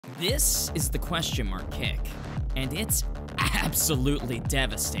This is the question mark kick, and it's absolutely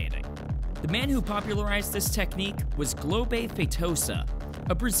devastating. The man who popularized this technique was Glaube Feitosa,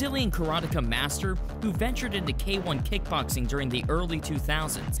 a Brazilian karateka master who ventured into K1 kickboxing during the early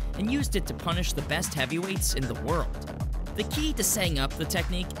 2000s and used it to punish the best heavyweights in the world. The key to setting up the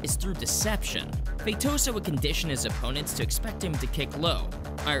technique is through deception. Feitosa would condition his opponents to expect him to kick low,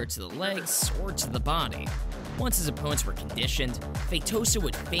 either to the legs or to the body. Once his opponents were conditioned, Feitosa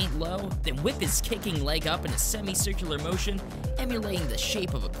would feint low, then whip his kicking leg up in a semicircular motion, emulating the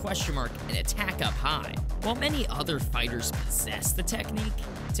shape of a question mark and attack up high. While many other fighters possess the technique,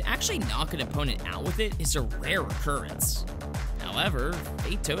 to actually knock an opponent out with it is a rare occurrence. However,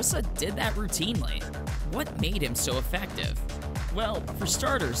 Feitosa did that routinely. What made him so effective? Well, for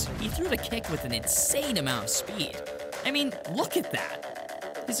starters, he threw the kick with an insane amount of speed. I mean, look at that!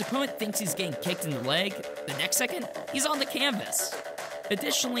 His opponent thinks he's getting kicked in the leg, the next second, he's on the canvas.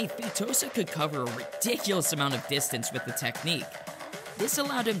 Additionally, Feitosa could cover a ridiculous amount of distance with the technique. This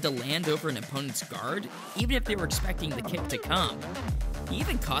allowed him to land over an opponent's guard, even if they were expecting the kick to come. He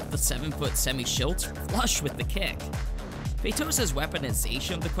even caught the 7-foot semi-shield flush with the kick. Feitosa's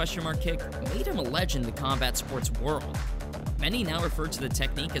weaponization of the question mark kick made him a legend in the combat sports world. Many now refer to the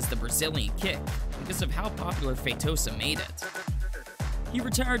technique as the Brazilian kick because of how popular Feitosa made it. He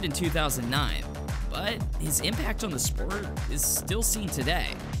retired in 2009, but his impact on the sport is still seen today.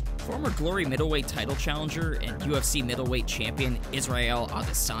 Former Glory middleweight title challenger and UFC middleweight champion Israel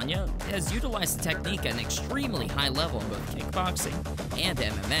Adesanya has utilized the technique at an extremely high level in both kickboxing and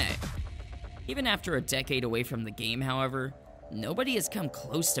MMA. Even after a decade away from the game, however, nobody has come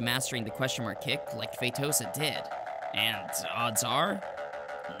close to mastering the question mark kick like Feitosa did. And odds are,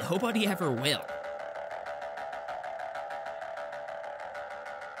 nobody ever will.